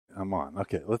I'm on.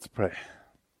 Okay, let's pray.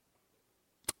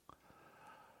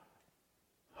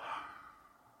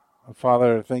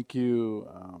 Father, thank you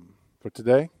for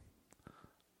today.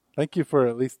 Thank you for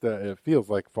at least it feels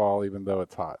like fall, even though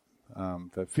it's hot.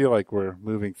 To feel like we're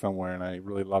moving somewhere, and I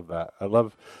really love that. I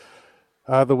love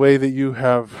the way that you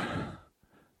have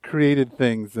created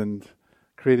things and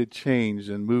created change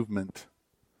and movement.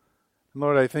 And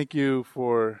Lord, I thank you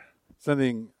for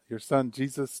sending your Son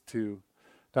Jesus to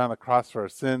down the cross for our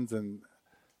sins and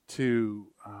to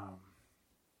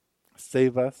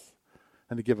save us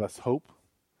and to give us hope.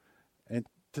 And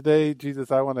today,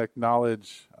 Jesus, I want to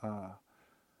acknowledge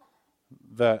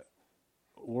that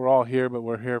we're all here, but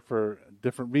we're here for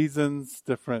different reasons,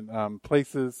 different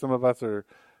places. Some of us are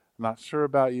not sure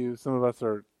about you. Some of us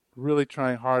are really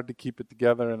trying hard to keep it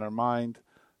together in our mind.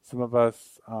 Some of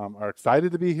us are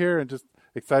excited to be here and just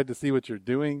excited to see what you're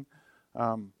doing.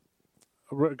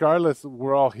 Regardless,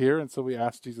 we're all here, and so we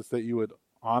ask, Jesus, that you would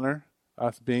honor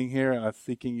us being here and us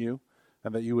seeking you,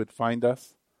 and that you would find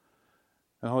us.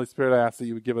 And Holy Spirit, I ask that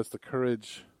you would give us the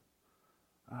courage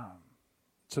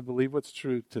to believe what's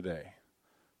true today,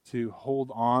 to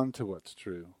hold on to what's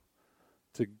true,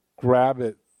 to grab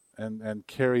it and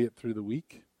carry it through the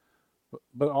week.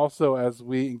 But also, as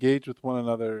we engage with one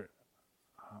another,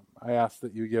 I ask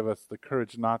that you give us the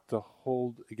courage not to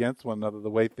hold against one another the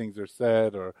way things are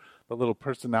said or the little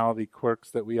personality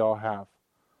quirks that we all have,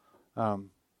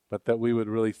 but that we would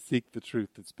really seek the truth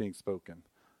that's being spoken.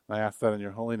 And I ask that in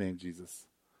your holy name, Jesus.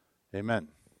 Amen.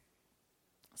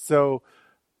 So,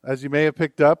 as you may have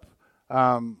picked up,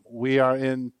 we are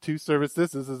in two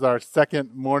services. This is our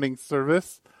second morning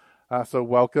service. So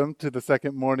welcome to the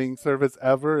second morning service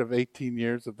ever of 18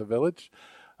 years of the Village.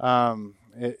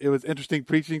 It was interesting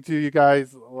preaching to you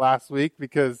guys last week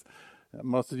because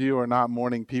most of you are not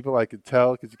morning people, I could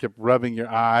tell, because you kept rubbing your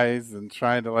eyes and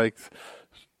trying to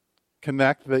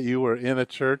connect that you were in a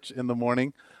church in the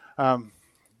morning.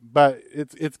 But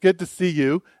it's good to see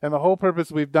you. And the whole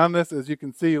purpose we've done this, as you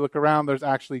can see, you look around, there's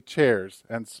actually chairs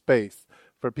and space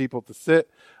for people to sit.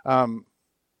 A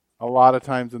lot of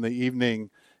times in the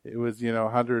evening, it was,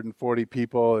 140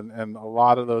 people, and a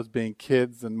lot of those being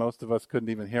kids, and most of us couldn't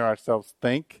even hear ourselves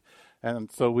think.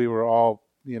 And so we were all,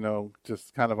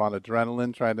 just kind of on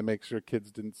adrenaline, trying to make sure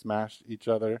kids didn't smash each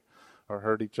other or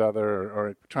hurt each other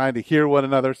or trying to hear one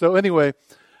another. So anyway,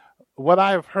 what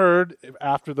I've heard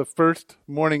after the first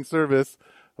morning service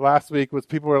last week was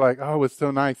people were like, "Oh, it was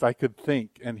so nice. I could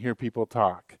think and hear people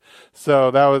talk."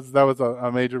 So that was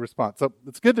a major response. So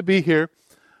it's good to be here.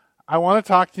 I want to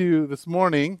talk to you this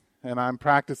morning, and I'm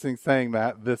practicing saying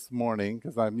that this morning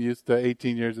because I'm used to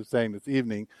 18 years of saying this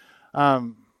evening,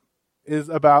 is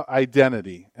about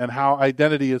identity and how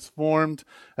identity is formed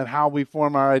and how we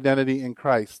form our identity in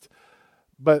Christ.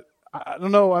 But I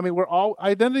don't know,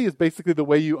 identity is basically the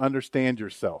way you understand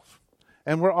yourself.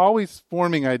 And we're always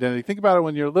forming identity. Think about it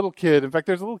when you're a little kid. In fact,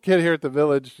 there's a little kid here at the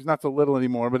Village. He's not so little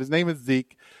anymore, but his name is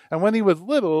Zeke. And when he was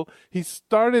little, he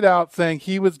started out saying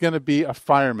he was going to be a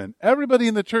fireman. Everybody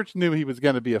in the church knew he was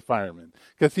going to be a fireman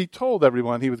because he told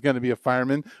everyone he was going to be a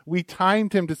fireman. We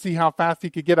timed him to see how fast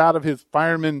he could get out of his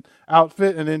fireman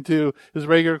outfit and into his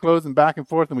regular clothes and back and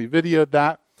forth, and we videoed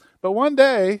that. But one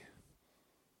day,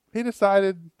 he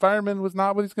decided fireman was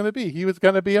not what he's going to be. He was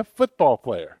going to be a football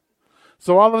player.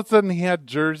 So all of a sudden he had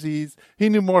jerseys. He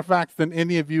knew more facts than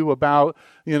any of you about,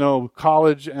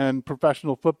 college and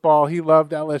professional football. He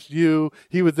loved LSU.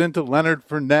 He was into Leonard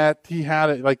Fournette. He had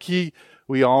it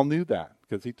we all knew that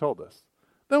because he told us.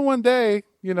 Then one day,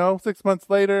 6 months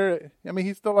later,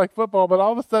 he still liked football, but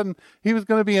all of a sudden he was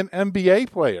going to be an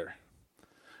NBA player.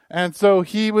 And so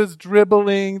he was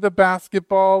dribbling the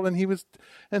basketball, and he was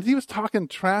talking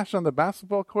trash on the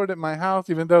basketball court at my house,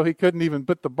 even though he couldn't even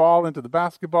put the ball into the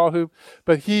basketball hoop.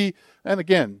 But he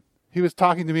was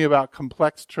talking to me about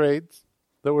complex trades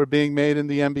that were being made in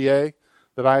the NBA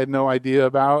that I had no idea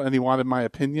about, and he wanted my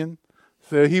opinion.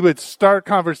 So he would start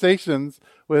conversations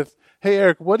with, "Hey,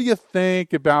 Eric, what do you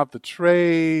think about the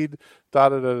trade?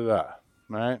 Da-da-da-da-da,"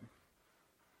 right?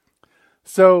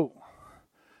 So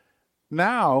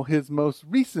now his most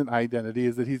recent identity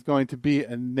is that he's going to be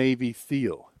a Navy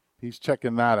SEAL. He's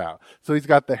checking that out. So he's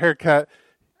got the haircut.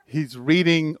 He's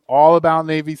reading all about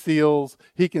Navy SEALs.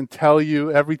 He can tell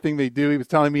you everything they do. He was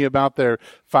telling me about their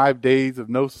 5 days of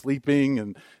no sleeping,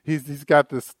 and he's got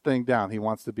this thing down. He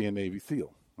wants to be a Navy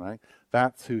SEAL, right?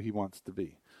 That's who he wants to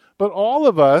be. But all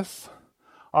of us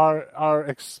are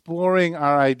exploring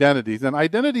our identities, and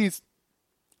identities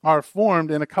are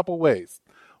formed in a couple ways.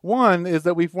 One is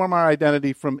that we form our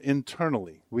identity from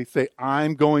internally. We say,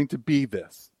 I'm going to be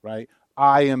this, right?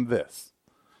 I am this.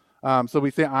 So we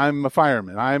say, I'm a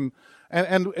fireman.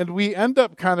 And we end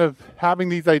up kind of having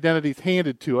these identities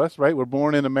handed to us, right? We're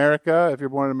born in America. If you're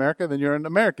born in America, then you're an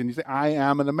American. You say, I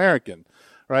am an American,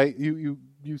 right? You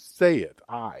say it,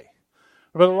 I.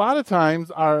 But a lot of times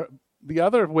the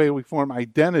other way we form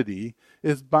identity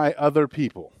is by other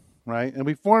people, right? And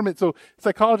we form it, so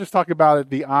psychologists talk about it,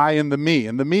 the I and the me.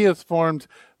 And the me is formed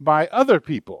by other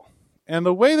people. And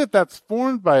the way that that's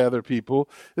formed by other people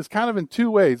is kind of in two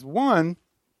ways. One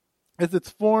is it's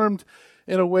formed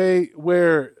in a way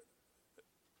where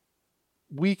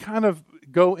we kind of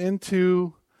go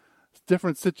into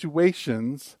different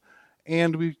situations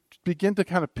and we begin to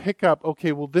kind of pick up,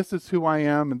 okay, well, this is who I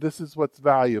am and this is what's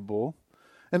valuable.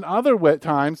 And other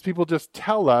times, people just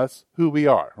tell us who we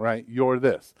are, right? You're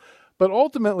this. But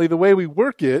ultimately, the way we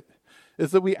work it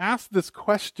is that we ask this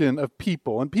question of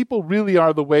people, and people really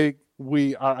are the way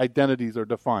our identities are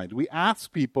defined. We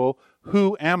ask people,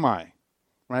 who am I?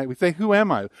 Right? We say, who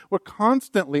am I? We're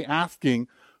constantly asking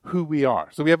who we are.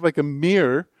 So we have like a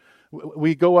mirror.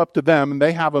 We go up to them and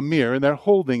they have a mirror and they're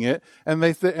holding it and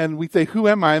we say, who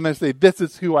am I? And they say, this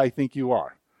is who I think you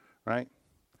are. Right?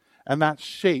 And that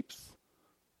shapes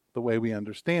the way we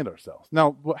understand ourselves.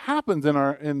 Now, what happens in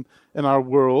our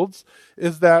worlds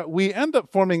is that we end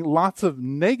up forming lots of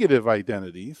negative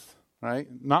identities, right?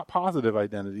 Not positive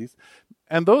identities.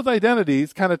 And those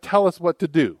identities kind of tell us what to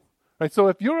do. Right? So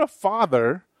if you're a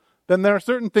father, then there are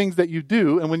certain things that you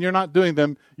do, and when you're not doing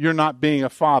them, you're not being a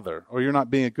father, or you're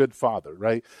not being a good father,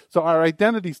 right? So our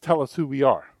identities tell us who we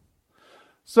are.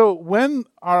 So when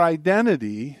our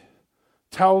identity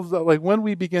when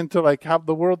we begin to have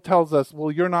the world tells us,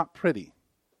 well, you're not pretty,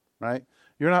 right?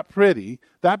 You're not pretty,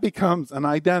 that becomes an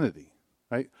identity,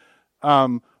 right?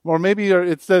 Or maybe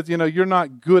it says, you're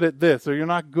not good at this, or you're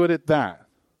not good at that.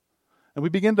 And we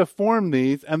begin to form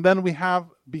these, and then we have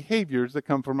behaviors that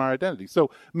come from our identity. So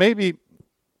maybe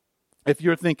if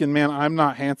you're thinking, man, I'm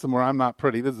not handsome or I'm not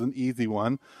pretty, this is an easy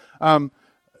one.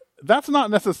 That's not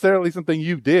necessarily something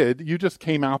you did. You just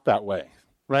came out that way,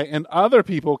 right? And other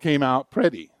people came out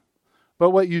pretty. But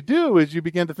what you do is you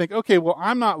begin to think, okay, well,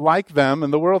 I'm not like them,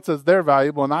 and the world says they're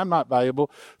valuable, and I'm not valuable,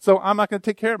 so I'm not going to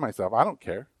take care of myself. I don't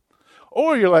care.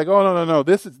 Or you're like, oh, no,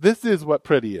 this is what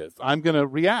pretty is. I'm going to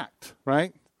react,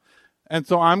 right? And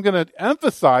so I'm going to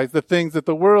emphasize the things that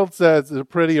the world says are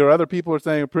pretty or other people are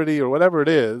saying are pretty or whatever it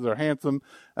is or handsome.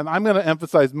 And I'm going to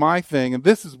emphasize my thing. And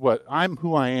this is I'm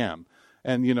who I am.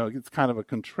 And, it's kind of a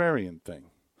contrarian thing.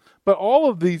 But all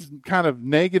of these kind of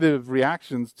negative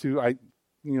reactions to,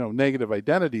 negative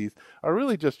identities are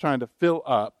really just trying to fill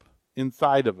up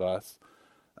inside of us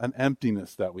an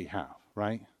emptiness that we have,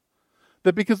 right?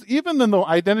 That because even in the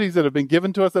identities that have been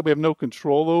given to us that we have no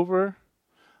control over,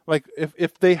 like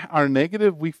if they are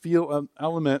negative, we feel an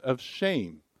element of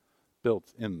shame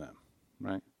built in them,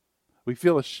 right? We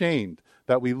feel ashamed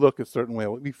that we look a certain way.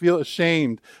 We feel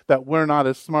ashamed that we're not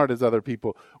as smart as other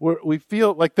people. We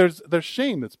feel like there's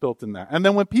shame that's built in that. And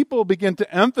then when people begin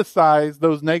to emphasize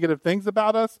those negative things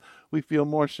about us, we feel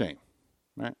more shame,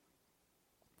 right?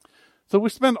 So we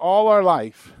spend all our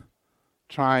life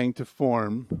trying to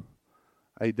form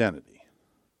identity.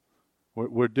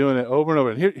 We're doing it over and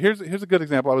over. And here's a good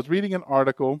example. I was reading an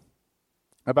article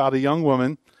about a young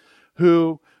woman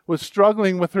who was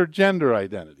struggling with her gender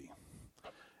identity.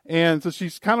 And so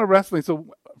she's kind of wrestling.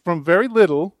 So from very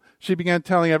little, she began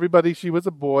telling everybody she was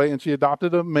a boy, and she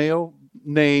adopted a male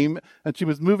name, and she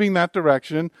was moving that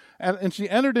direction. And she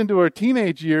entered into her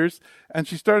teenage years, and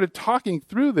she started talking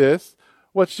through this.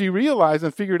 What she realized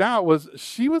and figured out was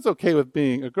she was okay with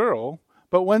being a girl,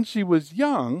 but when she was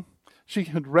young, she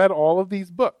had read all of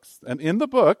these books. And in the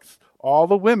books, all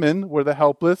the women were the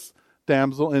helpless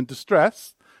damsel in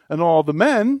distress, and all the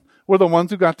men were the ones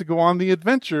who got to go on the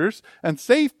adventures and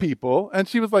save people. And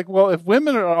she was like, well, if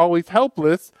women are always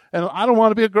helpless, and I don't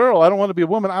want to be a girl, I don't want to be a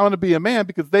woman, I want to be a man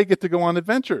because they get to go on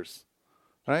adventures,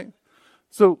 right?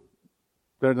 So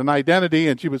there's an identity,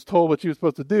 and she was told what she was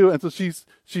supposed to do, and so she's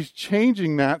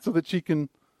changing that so that she can,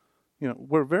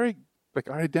 we're very,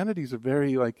 our identities are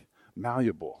very,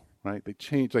 malleable. Right? They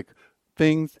change,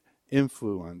 things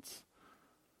influence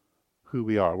who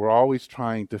we are. We're always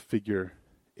trying to figure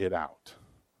it out.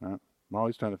 Right? We're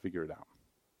always trying to figure it out.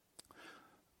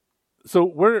 So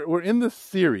we're in this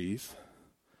series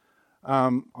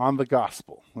on the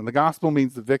gospel. And the gospel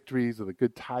means the victories or the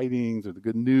good tidings or the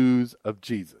good news of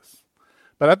Jesus.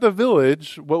 But at the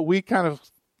Village, what we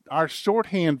our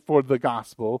shorthand for the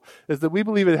gospel is that we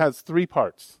believe it has three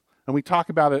parts. And we talk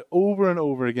about it over and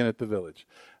over again at the Village.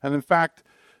 And in fact,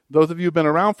 those of you who've been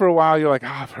around for a while, you're like,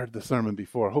 I've heard the sermon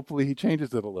before. Hopefully he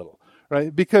changes it a little,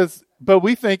 right? But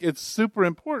we think it's super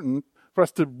important for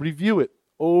us to review it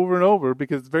over and over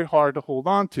because it's very hard to hold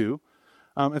on to.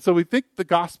 And so we think the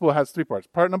gospel has three parts.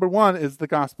 Part number one is the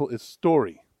gospel is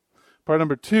story. Part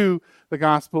number two, the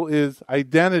gospel is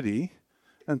identity.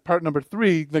 And part number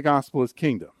three, the gospel is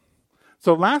kingdom.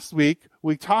 So last week,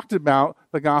 we talked about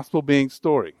the gospel being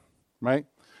story, right?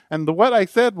 And what I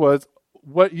said was,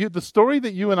 the story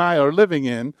that you and I are living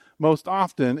in most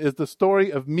often is the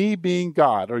story of me being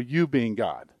God or you being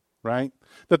God, right?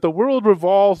 That the world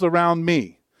revolves around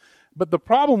me. But the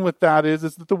problem with that is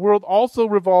that the world also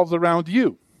revolves around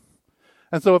you.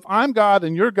 And so if I'm God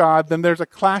and you're God, then there's a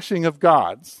clashing of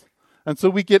gods. And so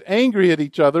we get angry at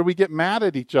each other, we get mad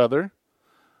at each other,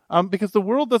 because the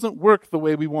world doesn't work the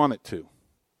way we want it to.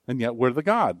 And yet we're the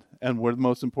God, and we're the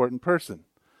most important person.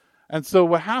 And so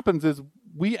what happens is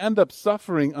we end up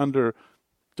suffering under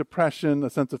depression, a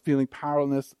sense of feeling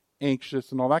powerless,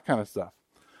 anxious, and all that kind of stuff.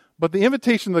 But the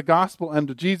invitation of the gospel and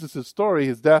to Jesus' story,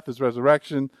 his death, his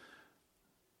resurrection,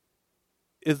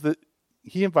 is that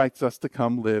he invites us to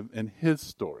come live in his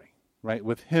story, right?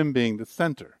 With him being the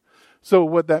center. So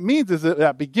what that means is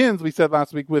that begins, we said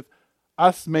last week, with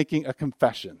us making a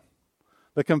confession.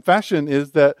 The confession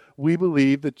is that we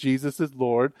believe that Jesus is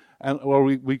Lord, or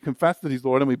we confess that he's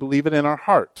Lord, and we believe it in our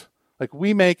heart. Like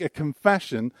we make a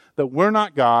confession that we're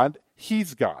not God,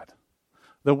 he's God.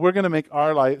 That we're going to make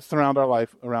our life, surround our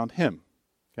life around him.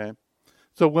 Okay?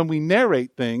 So when we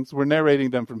narrate things, we're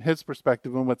narrating them from his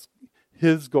perspective and what's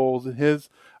his goals and his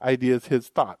ideas, his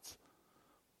thoughts.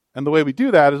 And the way we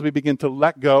do that is we begin to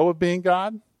let go of being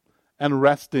God and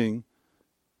resting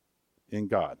in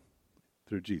God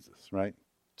through Jesus, right?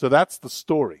 So that's the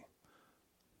story.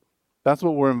 That's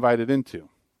what we're invited into.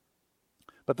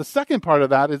 But the second part of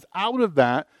that is out of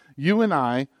that, you and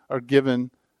I are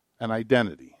given an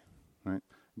identity, right?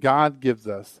 God gives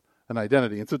us an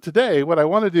identity. And so today, what I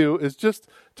want to do is just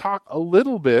talk a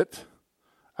little bit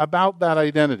about that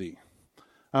identity.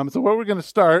 So where we're going to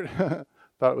start,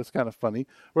 thought it was kind of funny,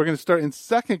 we're going to start in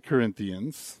 2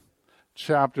 Corinthians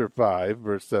chapter 5,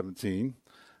 verse 17.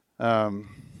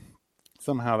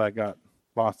 Somehow that got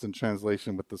lost in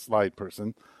translation with the slide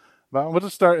person. But we'll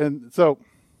just start so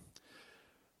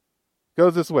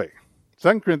goes this way.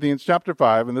 2 Corinthians chapter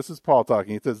 5, and this is Paul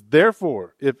talking. It says,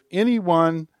 therefore, if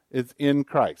anyone is in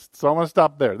Christ. So I want to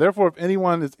stop there. Therefore, if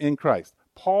anyone is in Christ.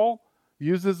 Paul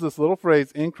uses this little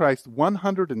phrase, in Christ,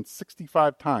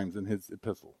 165 times in his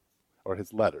epistle, or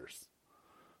his letters.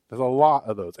 There's a lot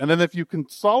of those. And then if you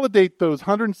consolidate those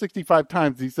 165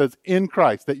 times, he says, in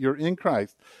Christ, that you're in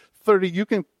Christ, you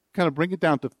can kind of bring it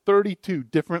down to 32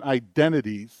 different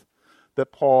identities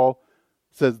that Paul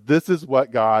says, this is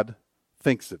what God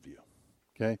thinks of you.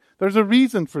 Okay? There's a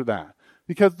reason for that.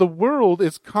 Because the world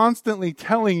is constantly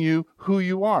telling you who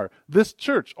you are. This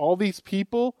church, all these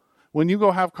people, when you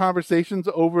go have conversations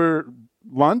over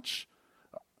lunch,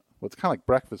 well, it's kind of like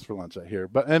breakfast for lunch, I hear.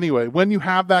 But anyway, when you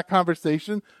have that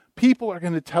conversation, people are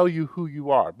going to tell you who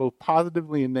you are, both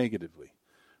positively and negatively,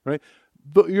 right?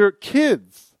 But your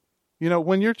kids,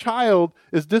 when your child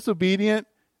is disobedient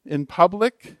in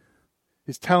public,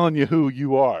 he's telling you who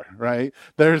you are, right?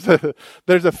 There's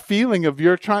a feeling of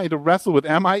you're trying to wrestle with,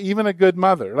 am I even a good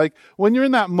mother? Like when you're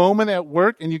in that moment at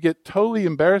work and you get totally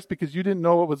embarrassed because you didn't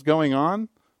know what was going on,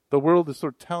 the world is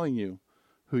sort of telling you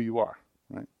who you are,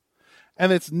 right?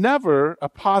 And it's never a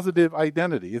positive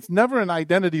identity. It's never an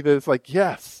identity that is like,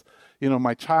 yes,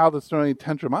 my child is throwing a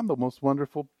tantrum. I'm the most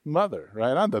wonderful mother,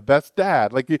 right? I'm the best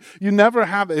dad. Like you never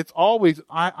have it. It's always,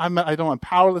 I'm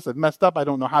powerless. I've messed up. I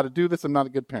don't know how to do this. I'm not a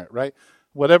good parent, right?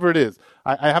 Whatever it is.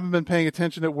 I haven't been paying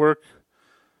attention at work.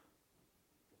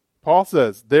 Paul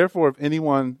says, therefore, if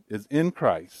anyone is in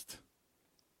Christ,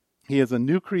 he is a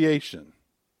new creation.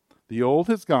 The old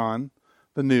has gone,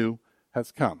 the new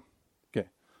has come. Okay.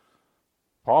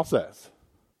 Paul says,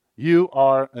 you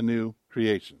are a new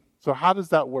creation. So how does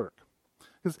that work?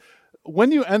 Because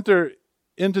when you enter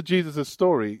into Jesus'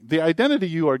 story, the identity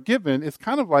you are given is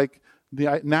kind of like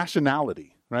the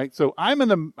nationality, right? So I'm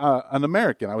an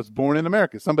American. I was born in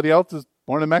America. Somebody else is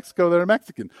born in Mexico. They're a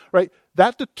Mexican, right?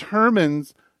 That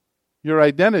determines your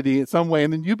identity in some way,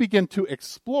 and then you begin to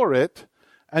explore it,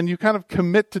 and you kind of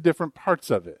commit to different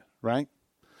parts of it, right?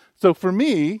 So for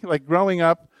me, like growing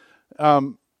up,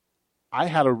 I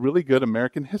had a really good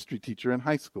American history teacher in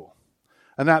high school.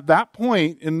 And at that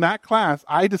point in that class,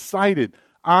 I decided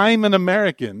I'm an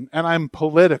American and I'm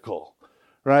political,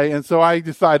 right? And so I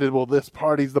decided, well, this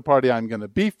party's the party I'm going to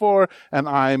be for, and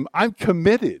I'm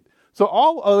committed. So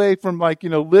all the way from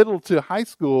little to high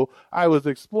school, I was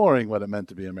exploring what it meant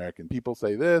to be American. People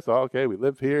say this, oh, okay, we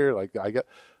live here,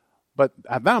 but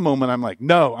at that moment, I'm like,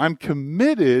 no, I'm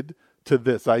committed to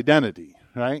this identity,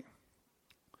 right?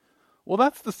 Well,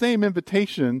 that's the same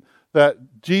invitation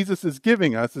that Jesus is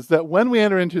giving us is that when we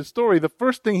enter into his story, the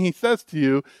first thing he says to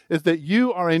you is that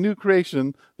you are a new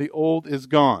creation. The old is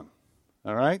gone.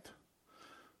 All right?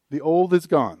 The old is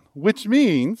gone. Which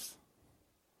means,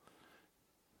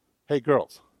 hey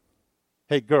girls,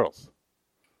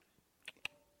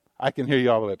 I can hear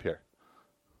you all the way up here.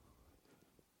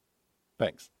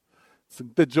 Thanks. So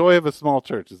the joy of a small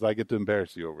church is I get to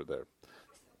embarrass you over there.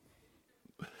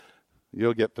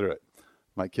 You'll get through it.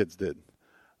 My kids did.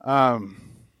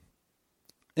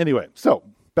 Anyway, so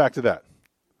back to that.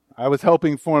 I was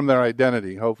helping form their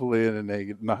identity, hopefully in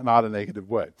a not a negative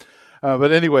way.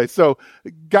 But anyway, so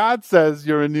God says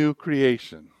you're a new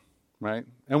creation, right?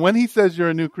 And when he says you're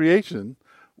a new creation,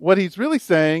 what he's really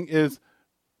saying is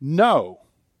no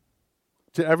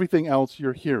to everything else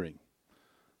you're hearing.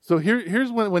 So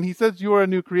here's when he says you are a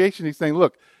new creation, he's saying,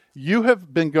 look, you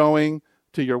have been going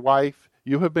to your wife,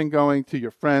 you have been going to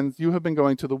your friends, you have been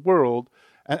going to the world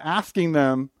and asking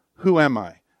them, who am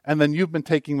I? And then you've been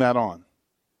taking that on.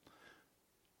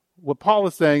 What Paul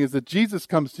is saying is that Jesus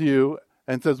comes to you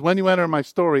and says, when you enter my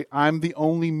story, I'm the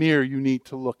only mirror you need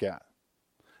to look at.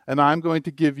 And I'm going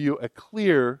to give you a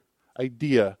clear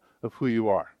idea of who you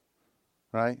are,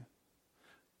 right?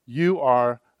 You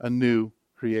are a new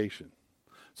creation.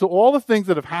 So all the things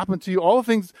that have happened to you, all the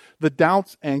things, the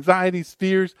doubts, anxieties,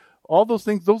 fears, all those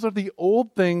things, those are the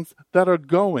old things that are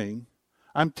going.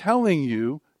 I'm telling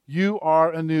you, you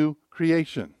are a new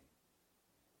creation.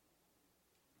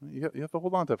 You have to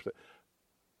hold on to it.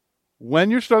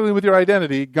 When you're struggling with your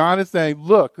identity, God is saying,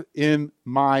 look in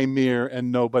my mirror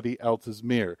and nobody else's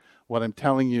mirror. What I'm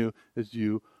telling you is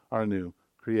you are a new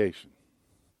creation.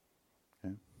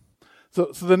 Okay?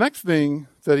 So the next thing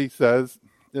that he says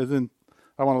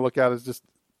I want to look at is just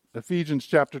Ephesians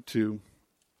chapter 2,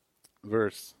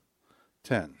 verse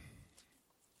 10.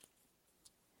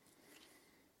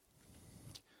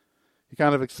 He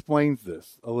kind of explains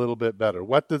this a little bit better.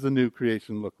 What does a new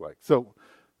creation look like? So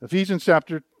Ephesians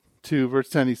chapter 2, verse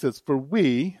 10, he says, for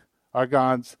we are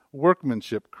God's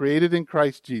workmanship, created in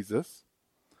Christ Jesus,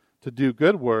 to do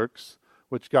good works,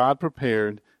 which God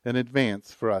prepared in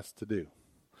advance for us to do.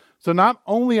 So not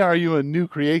only are you a new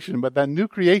creation, but that new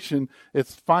creation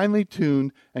is finely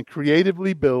tuned and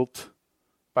creatively built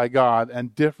by God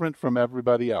and different from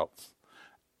everybody else.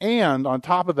 And on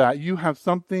top of that, you have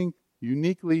something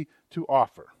uniquely to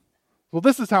offer. Well,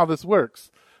 this is how this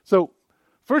works. So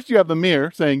first you have the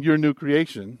mirror saying you're a new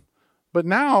creation, but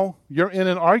now you're in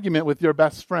an argument with your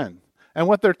best friend. And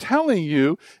what they're telling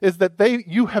you is that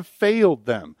you have failed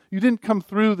them. You didn't come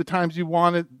through the times you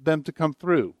wanted them to come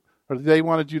through, or they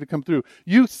wanted you to come through.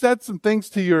 You said some things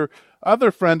to your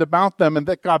other friend about them and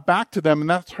that got back to them, and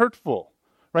that's hurtful,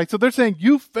 right? So they're saying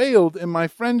you failed in my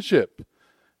friendship.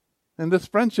 And this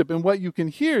friendship, and what you can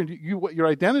hear, what your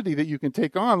identity that you can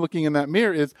take on looking in that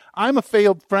mirror is, I'm a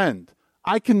failed friend.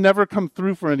 I can never come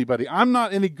through for anybody. I'm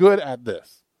not any good at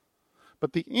this.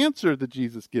 But the answer that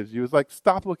Jesus gives you is like,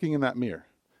 stop looking in that mirror.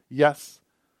 Yes,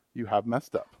 you have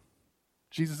messed up.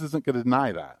 Jesus isn't going to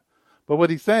deny that. But what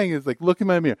he's saying is like, look in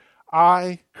my mirror.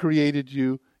 I created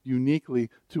you uniquely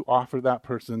to offer that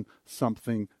person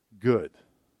something good.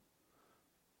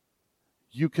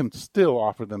 You can still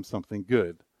offer them something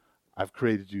good. I've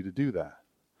created you to do that.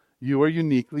 You are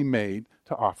uniquely made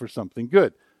to offer something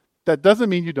good. That doesn't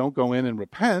mean you don't go in and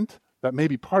repent. That may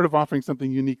be part of offering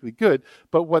something uniquely good.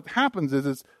 But what happens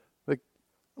is like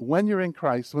when you're in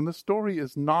Christ, when the story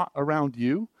is not around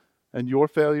you and your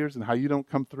failures and how you don't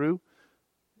come through,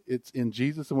 it's in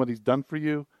Jesus and what he's done for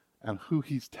you and who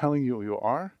he's telling you you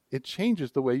are. It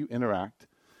changes the way you interact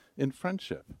in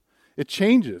friendship. It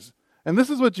changes. And this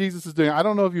is what Jesus is doing. I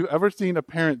don't know if you've ever seen a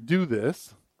parent do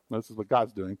this. This is what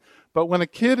God's doing. But when a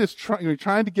kid is you're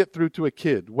trying to get through to a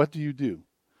kid, what do?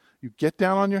 You get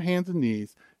down on your hands and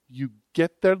knees. You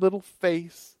get their little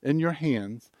face in your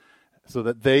hands so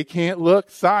that they can't look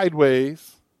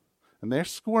sideways. And they're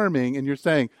squirming. And you're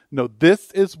saying, no,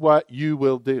 this is what you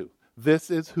will do.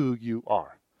 This is who you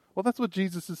are. Well, that's what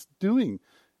Jesus is doing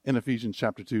in Ephesians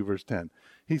chapter 2, verse 10.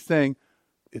 He's saying,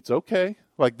 it's okay.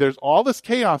 Like there's all this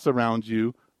chaos around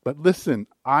you. But listen,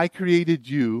 I created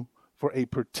you for a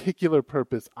particular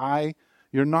purpose.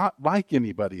 You're not like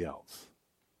anybody else.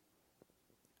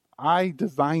 I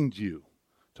designed you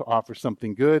to offer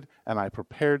something good, and I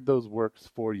prepared those works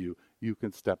for you. You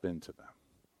can step into them,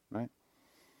 right?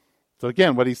 So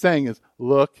again, what he's saying is,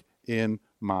 look in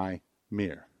my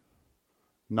mirror,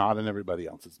 not in everybody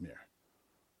else's mirror,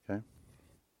 okay?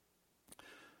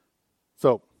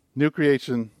 So, new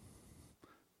creation,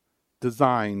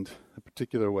 designed a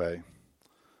particular way.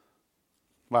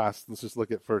 Last, let's just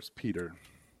look at 1 Peter.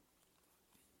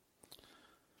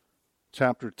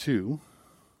 chapter 2,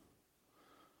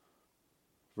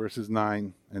 verses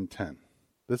 9 and 10.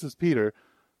 This is Peter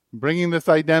bringing this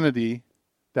identity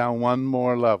down one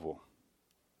more level.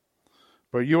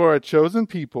 For you are a chosen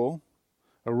people,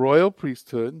 a royal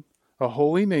priesthood, a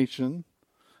holy nation,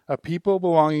 a people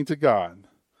belonging to God,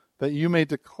 that you may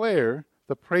declare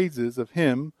the praises of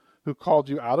him who called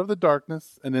you out of the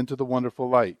darkness and into the wonderful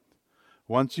light.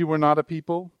 Once you were not a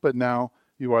people, but now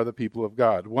you are the people of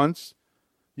God. Once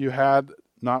you had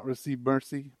not received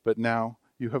mercy, but now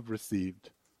you have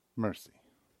received mercy.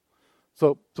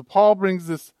 So Peter brings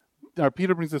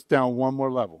this down one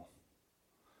more level.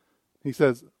 He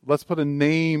says, let's put a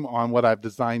name on what I've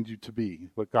designed you to be,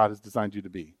 what God has designed you to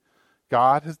be.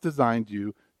 God has designed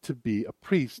you to be a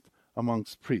priest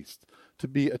amongst priests, to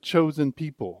be a chosen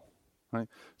people. Right?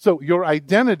 So your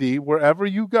identity, wherever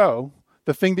you go,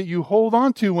 the thing that you hold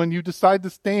on to when you decide to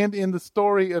stand in the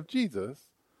story of Jesus,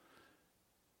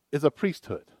 is a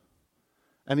priesthood.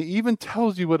 And he even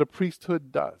tells you what a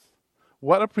priesthood does.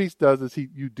 What a priest does is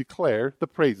you declare the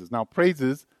praises. Now,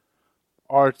 praises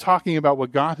are talking about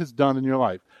what God has done in your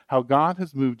life, how God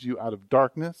has moved you out of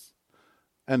darkness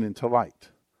and into light.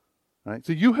 Right?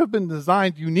 So you have been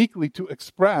designed uniquely to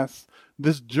express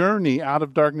this journey out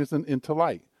of darkness and into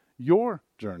light. Your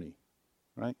journey.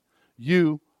 Right?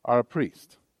 You are a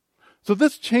priest. So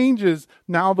this changes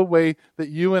now the way that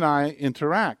you and I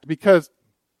interact, because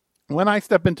when I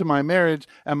step into my marriage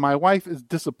and my wife is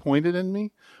disappointed in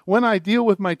me, when I deal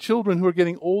with my children who are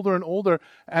getting older and older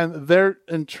and they're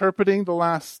interpreting the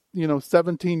last,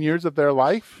 17 years of their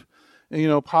life,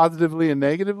 positively and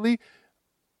negatively,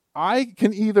 I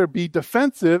can either be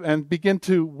defensive and begin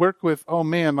to work with, oh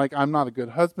man, like I'm not a good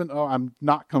husband. Oh, I'm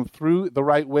not come through the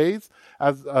right ways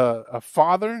as a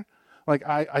father. Like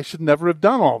I should never have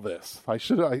done all this. I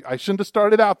shouldn't have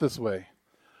started out this way.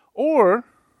 Or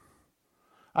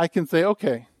I can say,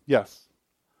 okay, yes,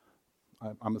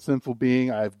 I'm a sinful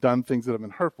being. I've done things that have been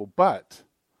hurtful. But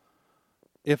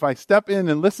if I step in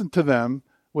and listen to them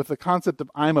with the concept of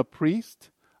I'm a priest,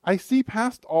 I see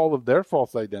past all of their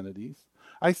false identities.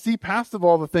 I see past of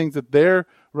all the things that they're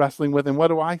wrestling with. And what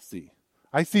do I see?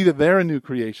 I see that they're a new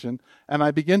creation. And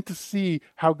I begin to see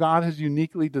how God has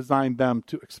uniquely designed them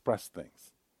to express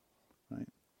things. Right?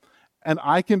 And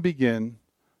I can begin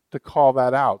to call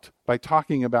that out by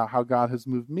talking about how God has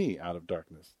moved me out of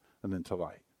darkness and into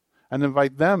light, and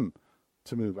invite them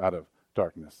to move out of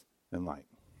darkness and light.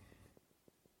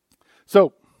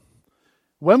 So,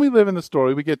 when we live in the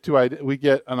story, we get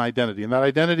an identity, and that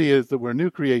identity is that we're a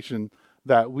new creation,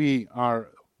 that we are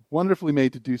wonderfully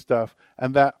made to do stuff,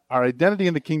 and that our identity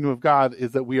in the kingdom of God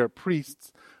is that we are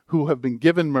priests who have been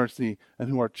given mercy and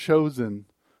who are chosen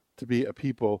to be a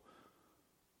people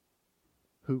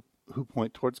who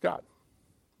point towards God.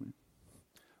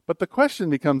 But the question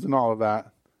becomes in all of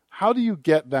that, how do you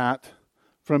get that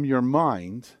from your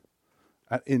mind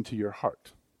into your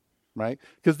heart? Right?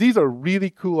 Because these are really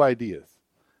cool ideas.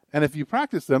 And if you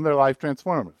practice them, they're life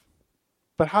transformative.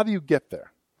 But how do you get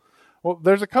there? Well,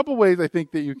 there's a couple ways I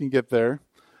think that you can get there.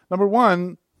 Number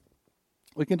one,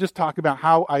 we can just talk about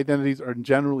how identities are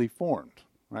generally formed.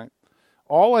 Right?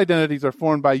 All identities are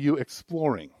formed by you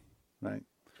exploring. Right?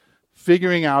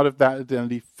 Figuring out if that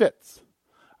identity fits.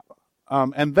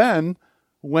 And then,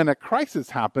 when a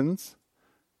crisis happens,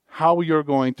 how you're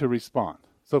going to respond.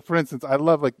 So, for instance, I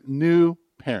love new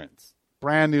parents,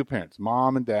 brand new parents,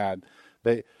 mom and dad.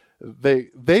 They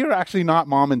are actually not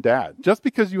mom and dad. Just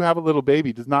because you have a little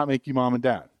baby does not make you mom and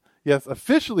dad. Yes,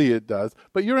 officially it does,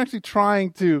 but you're actually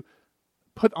trying to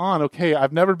put on, okay,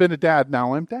 I've never been a dad,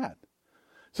 now I'm dad.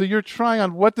 So you're trying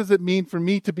on, what does it mean for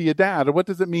me to be a dad, or what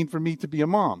does it mean for me to be a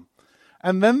mom?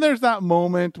 And then there's that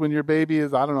moment when your baby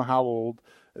is, I don't know how old,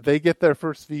 they get their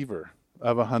first fever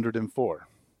of 104,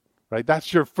 right?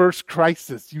 That's your first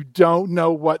crisis. You don't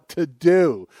know what to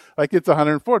do. Like, it's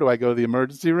 104. Do I go to the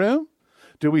emergency room?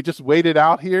 Do we just wait it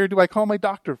out here? Do I call my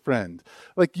doctor friend?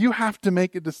 Like, you have to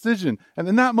make a decision. And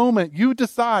in that moment, you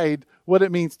decide what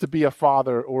it means to be a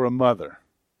father or a mother,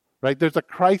 right? There's a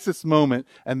crisis moment,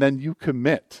 and then you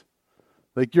commit.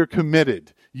 Like, you're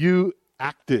committed. You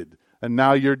acted, and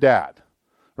now you're dad.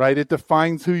 Right? It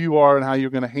defines who you are and how you're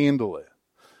going to handle it.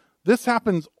 This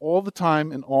happens all the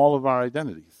time in all of our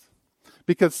identities.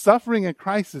 Because suffering and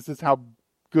crisis is how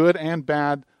good and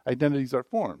bad identities are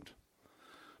formed.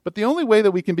 But the only way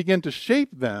that we can begin to shape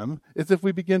them is if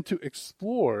we begin to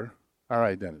explore our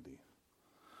identity.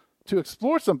 To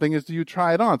explore something is you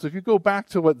try it on. So if you go back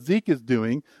to what Zeke is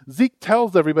doing, Zeke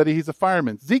tells everybody he's a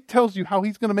fireman. Zeke tells you how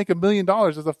he's going to make $1 million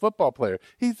as a football player.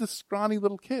 He's a scrawny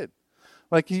little kid.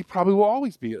 Like, he probably will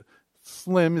always be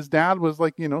slim. His dad was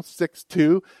like,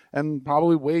 6'2", and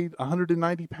probably weighed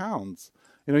 190 pounds.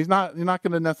 You're not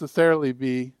going to necessarily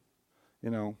be,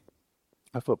 a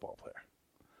football player.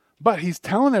 But he's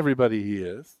telling everybody he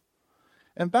is.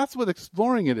 And that's what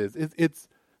exploring it is. It's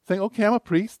saying, okay, I'm a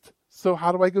priest, so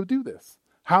how do I go do this?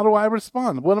 How do I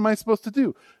respond? What am I supposed to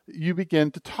do? You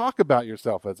begin to talk about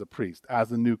yourself as a priest,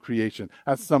 as a new creation,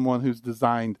 as someone who's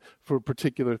designed for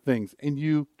particular things, and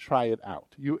you try it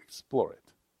out. You explore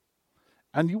it.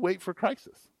 And you wait for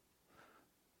crisis.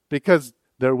 Because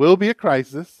there will be a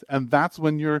crisis, and that's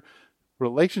when your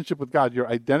relationship with God, your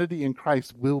identity in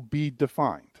Christ will be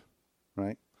defined,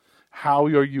 right? How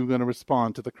are you going to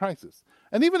respond to the crisis?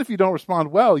 And even if you don't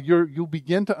respond well, you'll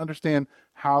begin to understand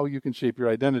how you can shape your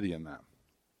identity in that.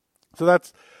 So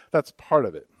that's part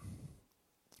of it.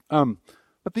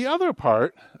 But the other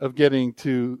part of getting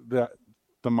to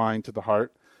the mind to the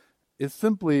heart is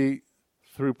simply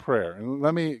through prayer. And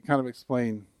let me kind of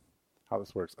explain how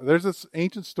this works. There's this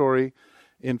ancient story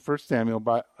in 1 Samuel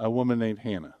by a woman named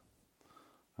Hannah,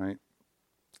 right?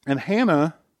 And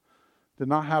Hannah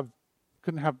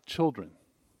couldn't have children,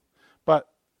 but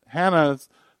Hannah's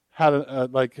had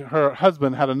her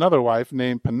husband had another wife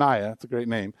named Peninnah. It's a great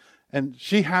name. And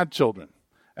she had children.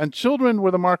 And children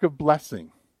were the mark of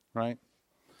blessing, right?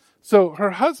 So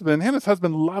Hannah's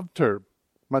husband loved her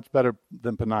much better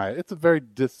than Peninnah. It's a very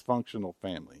dysfunctional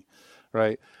family,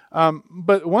 right?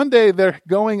 But one day they're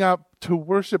going up to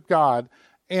worship God,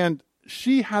 and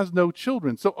she has no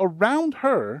children. So around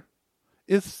her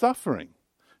is suffering.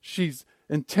 She's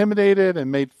intimidated and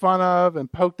made fun of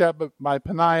and poked at by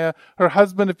Peninnah. Her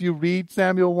husband, if you read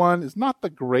Samuel 1, is not the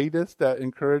greatest at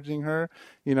encouraging her.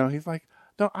 He's like,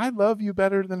 "No, I love you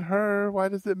better than her. Why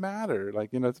does it matter?"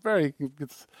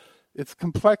 It's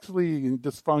complexly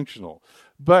dysfunctional.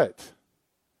 But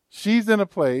she's in a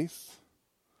place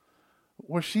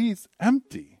where she's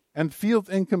empty and feels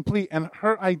incomplete, and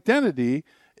her identity,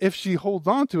 if she holds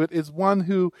on to it, is one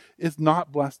who is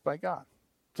not blessed by God.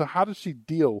 So how does she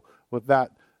deal with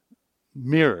that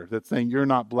mirror that's saying you're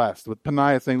not blessed, with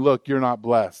Peninnah saying, look, you're not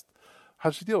blessed? How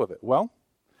does she deal with it? Well,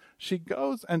 she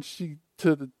goes and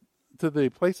to the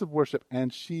place of worship,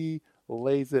 and she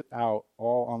lays it out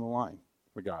all on the line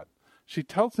for God. She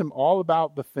tells him all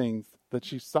about the things that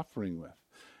she's suffering with.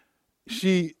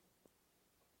 She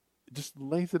just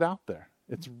lays it out there.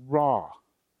 It's raw.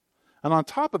 And on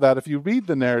top of that, if you read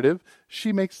the narrative,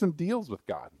 she makes some deals with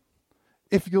God.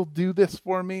 If you'll do this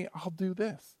for me, I'll do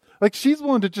this. Like, she's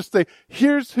willing to just say,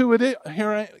 here's who it is.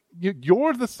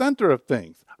 You're the center of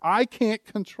things. I can't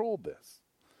control this,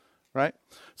 right?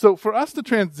 So for us to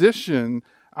transition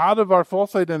out of our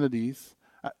false identities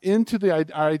into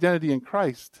our identity in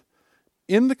Christ,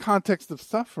 in the context of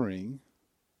suffering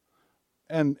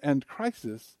and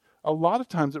crisis, a lot of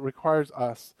times it requires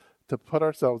us to put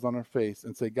ourselves on our face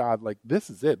and say, God, like, this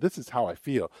is it. This is how I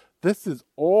feel. This is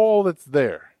all that's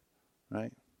there.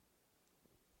 Right?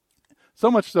 So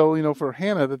much so, for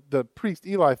Hannah, the priest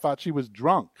Eli thought she was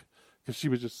drunk because she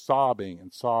was just sobbing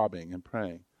and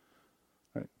praying.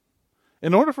 Right?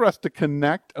 In order for us to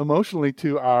connect emotionally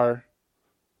to our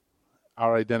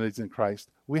identities in Christ,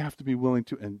 we have to be willing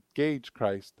to engage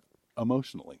Christ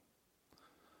emotionally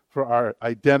for our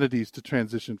identities to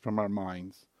transition from our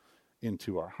minds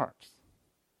into our hearts.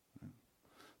 Right?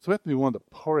 So we have to be willing to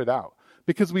pour it out.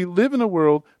 Because we live in a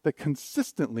world that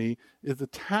consistently is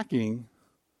attacking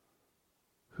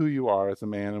who you are as a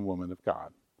man and woman of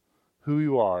God. Who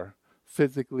you are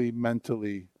physically,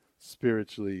 mentally,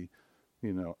 spiritually,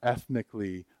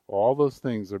 ethnically. All those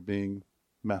things are being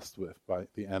messed with by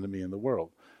the enemy in the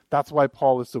world. That's why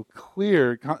Paul is so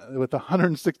clear with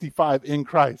 165 in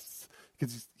Christ.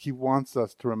 Because he wants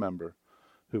us to remember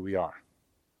who we are.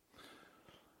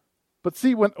 But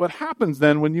see, what happens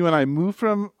then when you and I move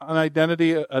from an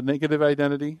identity, a negative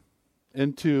identity,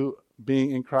 into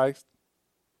being in Christ,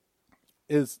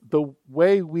 is the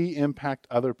way we impact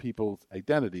other people's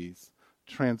identities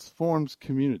transforms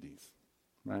communities,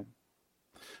 right?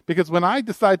 Because when I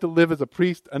decide to live as a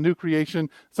priest, a new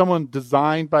creation, someone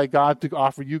designed by God to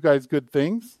offer you guys good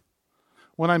things,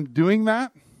 when I'm doing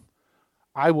that,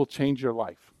 I will change your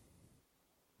life,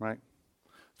 right?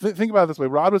 Think about it this way.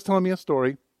 Rod was telling me a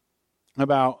story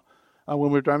about when we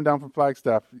were driving down from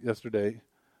Flagstaff yesterday,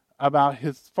 about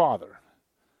his father.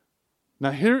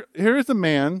 Now here is a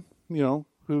man,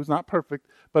 who's not perfect,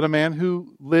 but a man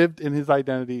who lived in his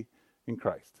identity in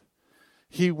Christ.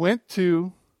 He went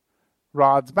to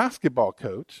Rod's basketball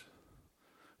coach,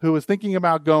 who was thinking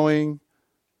about going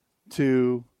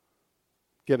to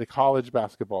get a college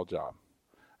basketball job.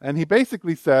 And he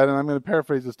basically said, and I'm going to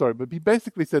paraphrase the story, but he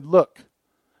basically said, look,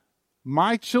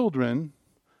 my children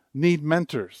need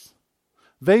mentors.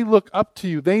 They look up to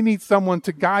you. They need someone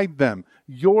to guide them.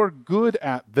 You're good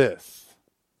at this.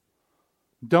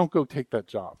 Don't go take that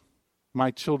job.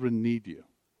 My children need you.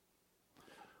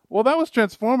 Well, that was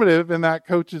transformative in that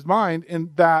coach's mind,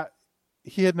 in that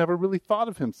he had never really thought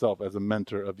of himself as a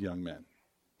mentor of young men.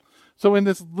 So in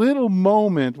this little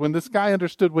moment, when this guy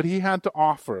understood what he had to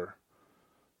offer,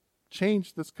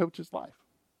 changed this coach's life,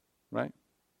 right?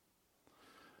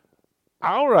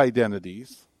 Our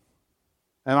identities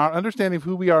and our understanding of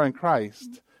who we are in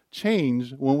Christ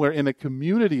change when we're in a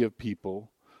community of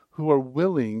people who are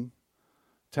willing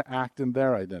to act in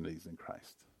their identities in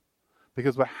Christ.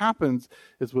 Because what happens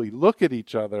is we look at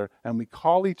each other and we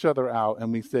call each other out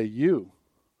and we say, you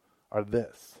are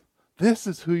this. This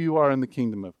is who you are in the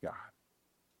kingdom of God.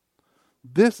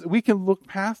 We can look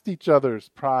past each other's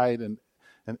pride and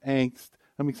angst,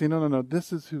 and we say, no,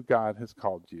 this is who God has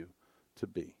called you to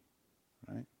be.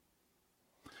 Right?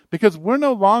 Because we're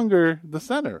no longer the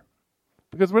center.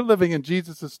 Because we're living in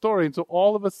Jesus' story, and so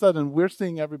all of a sudden we're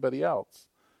seeing everybody else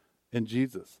in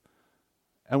Jesus.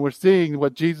 And we're seeing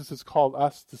what Jesus has called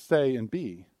us to say and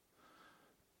be.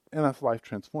 And that's life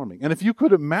transforming. And if you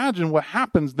could imagine what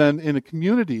happens then in a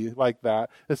community like that,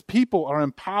 as people are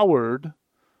empowered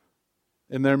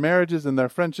in their marriages and their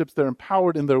friendships, they're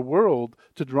empowered in their world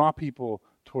to draw people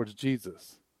towards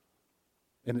Jesus.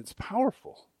 And it's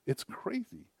powerful. It's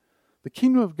crazy. The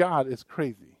kingdom of God is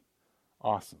crazy.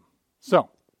 Awesome. So,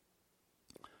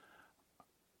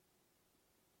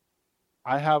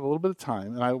 I have a little bit of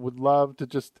time, and I would love to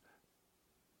just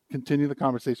continue the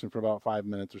conversation for about 5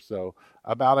 minutes or so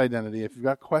about identity. If you've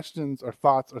got questions or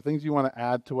thoughts or things you want to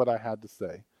add to what I had to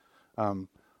say,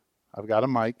 I've got a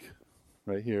mic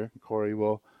right here. Corey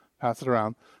will pass it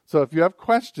around. So if you have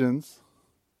questions,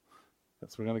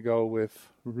 we're going to go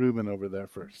with Ruben over there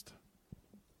first.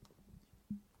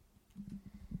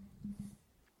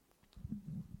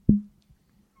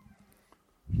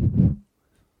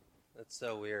 That's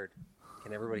so weird.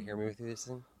 Can everybody hear me through this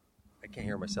thing? I can't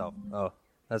hear myself. Oh,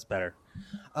 that's better.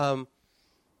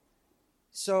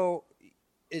 So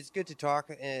it's good to talk.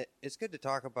 It's good to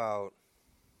talk about,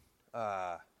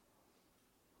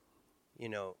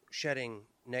 shedding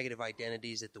negative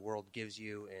identities that the world gives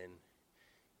you,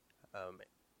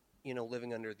 and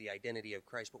living under the identity of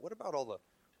Christ. But what about all the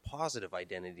positive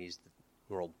identities that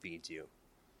the world feeds you?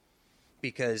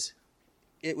 Because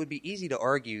it would be easy to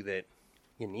argue that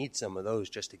you need some of those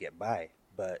just to get by.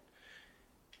 But,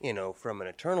 from an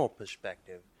eternal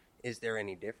perspective, is there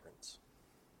any difference?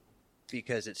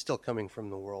 Because it's still coming from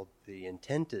the world. The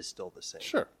intent is still the same.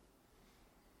 Sure.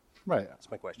 Right. That's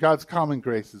my question. God's common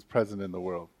grace is present in the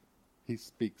world. He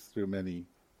speaks through many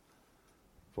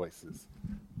voices.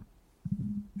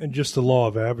 And just the law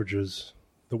of averages,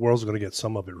 the world's going to get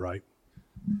some of it right.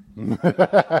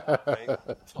 Right?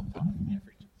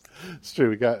 It's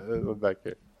true. We got back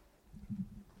here.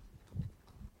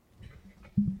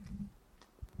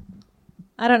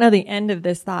 I don't know the end of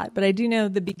this thought, but I do know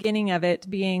the beginning of it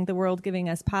being the world giving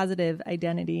us positive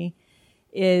identity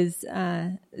is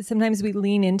sometimes we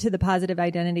lean into the positive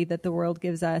identity that the world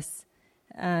gives us,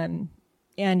 and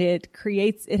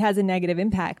it has a negative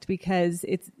impact because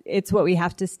it's what we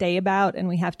have to stay about, and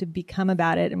we have to become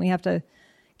about it, and we have to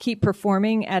keep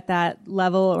performing at that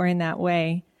level or in that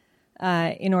way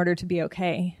in order to be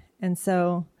okay. And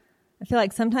so I feel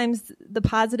like sometimes the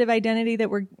positive identity that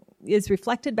is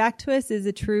reflected back to us is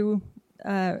a true,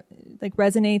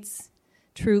 resonates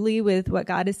truly with what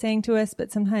God is saying to us,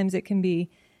 but sometimes it can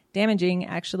be damaging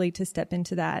actually to step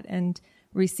into that and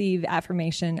receive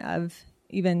affirmation of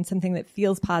even something that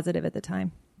feels positive at the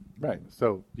time. Right.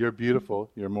 So you're beautiful.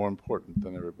 You're more important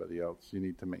than everybody else. You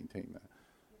need to maintain that.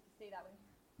 Stay that way.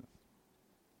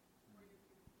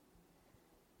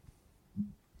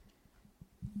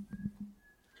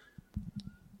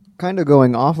 Kind of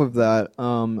going off of that,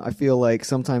 I feel like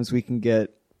sometimes we can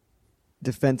get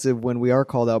defensive when we are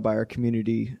called out by our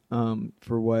community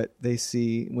for what they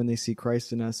see when they see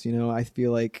Christ in us. I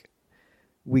feel like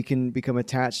we can become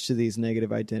attached to these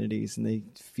negative identities, and they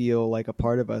feel like a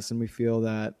part of us, and we feel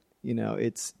that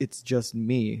it's just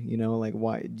me. Like,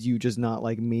 why do you just not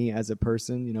like me as a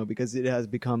person? Because it has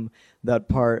become that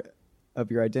part of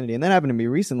your identity. And that happened to me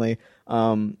recently.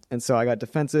 And so I got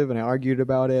defensive and I argued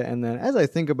about it. And then as I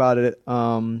think about it,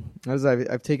 as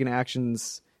I've taken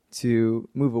actions to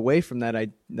move away from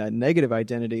that negative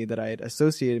identity that I had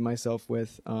associated myself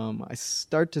with, I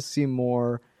start to see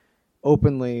more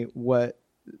openly what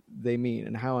they mean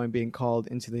and how I'm being called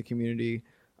into the community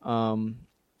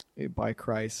by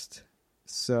Christ.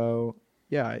 So,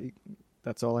 yeah,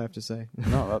 that's all I have to say.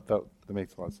 No, that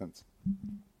makes a lot of sense.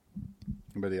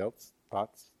 Anybody else?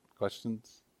 Thoughts?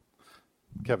 questions?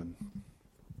 Kevin.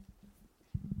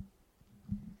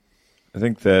 I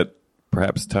think that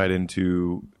perhaps tied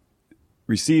into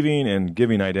receiving and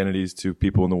giving identities to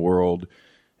people in the world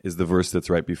is the verse that's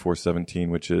right before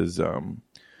 17, which is,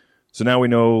 so now we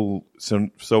know,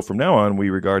 so from now on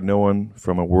we regard no one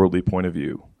from a worldly point of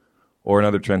view, or in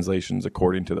other translations,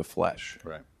 according to the flesh.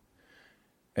 Right.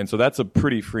 And so that's a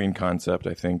pretty freeing concept,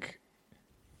 I think.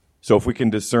 So if we can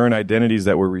discern identities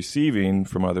that we're receiving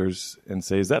from others and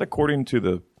say, is that according to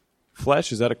the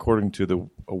flesh? Is that according to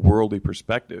a worldly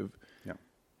perspective? Yeah.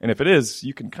 And if it is,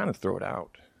 you can kind of throw it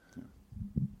out. Yeah.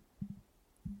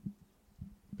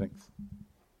 Thanks.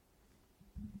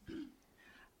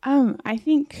 I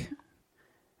think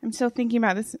I'm still thinking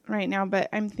about this right now, but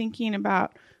I'm thinking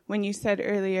about when you said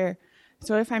earlier,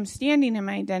 so if I'm standing in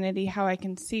my identity, how I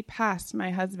can see past my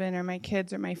husband or my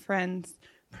kids or my friends'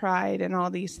 pride and all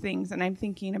these things. And I'm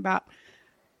thinking about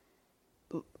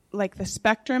like the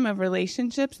spectrum of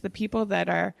relationships, the people that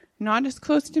are not as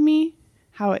close to me,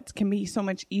 how it can be so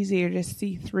much easier to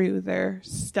see through their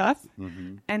stuff,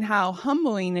 and how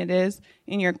humbling it is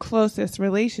in your closest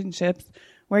relationships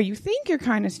where you think you're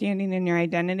kind of standing in your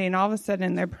identity and all of a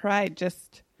sudden their pride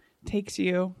just takes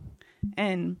you.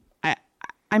 And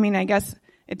I mean, I guess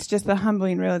it's just the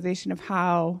humbling realization of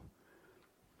how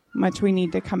much we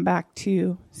need to come back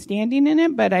to standing in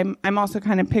it. But I'm also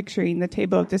kind of picturing the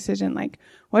table of decision, like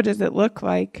what does it look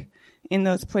like in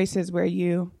those places where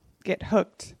you get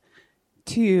hooked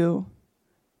to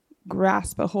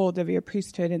grasp a hold of your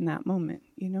priesthood in that moment,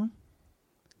 you know?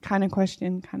 Kind of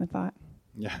question, kind of thought.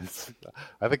 Yes,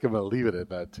 I think I'm going to leave it at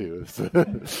that too. It's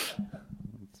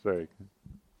very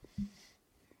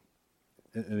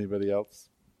good. Anybody else?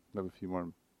 I have a few more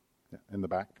in the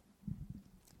back.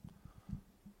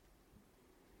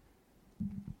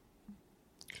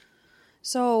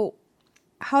 So,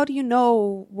 how do you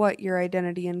know what your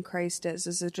identity in Christ is?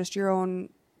 Is it just your own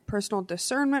personal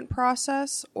discernment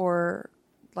process, or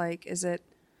like is it?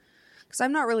 Because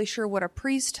I'm not really sure what a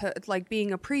priesthood, like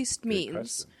being a priest,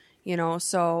 means. You know,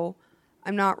 so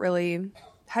I'm not really.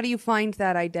 How do you find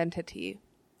that identity?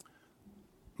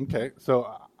 Okay,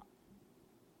 so.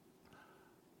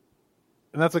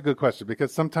 And that's a good question,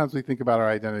 because sometimes we think about our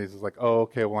identities as like, oh,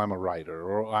 okay, well, I'm a writer,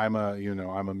 or I'm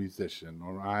a musician,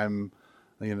 or I'm,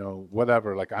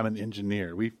 whatever, like I'm an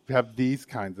engineer. We have these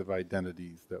kinds of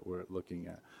identities that we're looking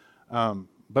at.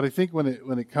 But I think when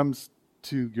it comes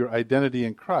to your identity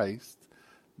in Christ,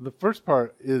 the first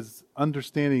part is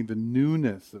understanding the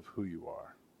newness of who you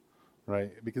are,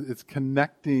 right? Because it's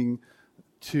connecting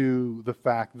to the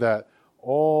fact that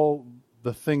all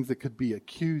the things that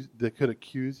could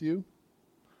accuse you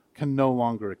can no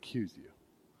longer accuse you.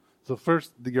 So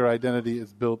first, your identity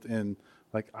is built in,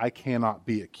 like, I cannot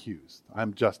be accused.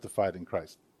 I'm justified in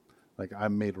Christ. Like,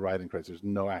 I'm made right in Christ. There's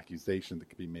no accusation that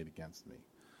can be made against me.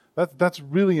 That's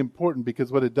really important,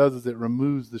 because what it does is it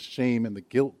removes the shame and the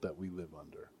guilt that we live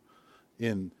under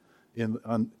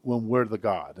when we're the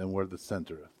God and we're the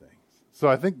center of things. So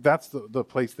I think that's the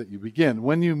place that you begin.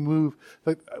 When you move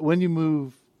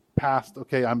past,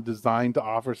 okay, I'm designed to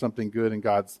offer something good and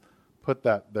God's put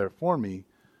that there for me.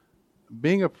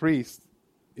 Being a priest,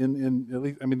 in at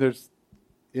least, I mean, there's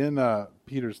in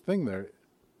Peter's thing there,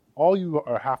 all you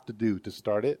have to do to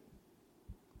start it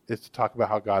is to talk about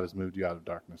how God has moved you out of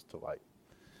darkness to light.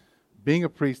 Being a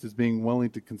priest is being willing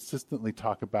to consistently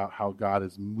talk about how God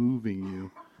is moving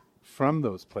you from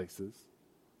those places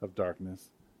of darkness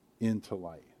into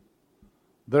light.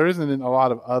 There isn't a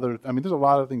lot of other, there's a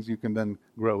lot of things you can then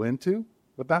grow into,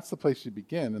 but that's the place you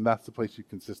begin, and that's the place you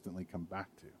consistently come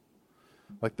back to.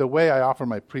 Like, the way I offer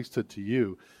my priesthood to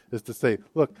you is to say,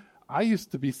 look, I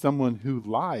used to be someone who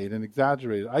lied and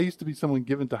exaggerated. I used to be someone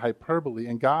given to hyperbole,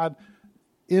 and God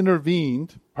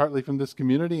intervened, partly from this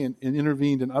community, and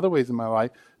intervened in other ways in my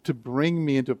life to bring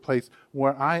me into a place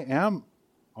where I am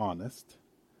honest,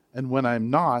 and when I'm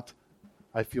not,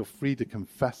 I feel free to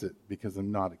confess it because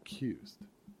I'm not accused,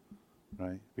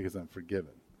 right? Because I'm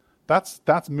forgiven.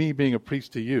 That's me being a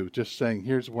priest to you, just saying,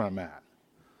 here's where I'm at.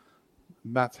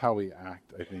 And that's how we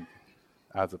act, I think,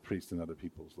 as a priest in other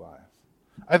people's lives.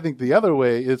 I think the other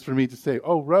way is for me to say,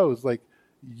 oh, Rose, like,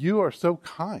 you are so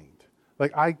kind.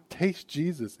 Like, I taste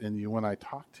Jesus in you when I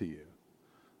talk to you.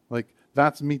 Like,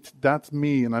 that's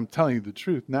me, and I'm telling you the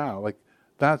truth now. Like,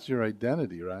 that's your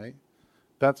identity, right?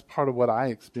 That's part of what I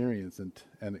experience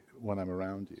and when I'm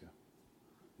around you,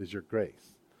 is your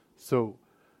grace. So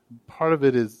part of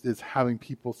it is having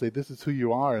people say, this is who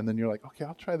you are, and then you're like, okay,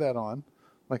 I'll try that on.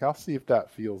 Like, I'll see if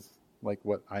that feels like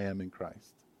what I am in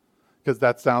Christ. Because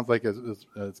that sounds like,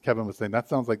 as Kevin was saying, that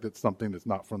sounds like that's something that's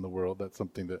not from the world. That's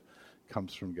something that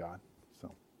comes from God.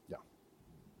 So, yeah.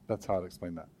 That's how I'd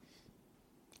explain that.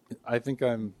 I think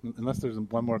unless there's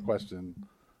one more question,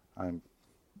 I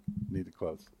need to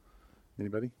close.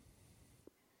 Anybody?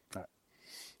 All right.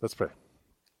 Let's pray.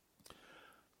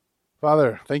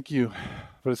 Father, thank you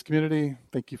for this community.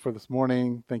 Thank you for this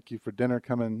morning. Thank you for dinner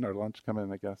coming, or lunch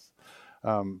coming, I guess.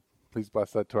 Please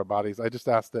bless that to our bodies. I just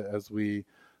ask that as we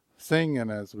sing and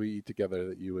as we eat together,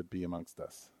 that you would be amongst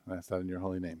us. And I ask that in your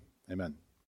holy name. Amen.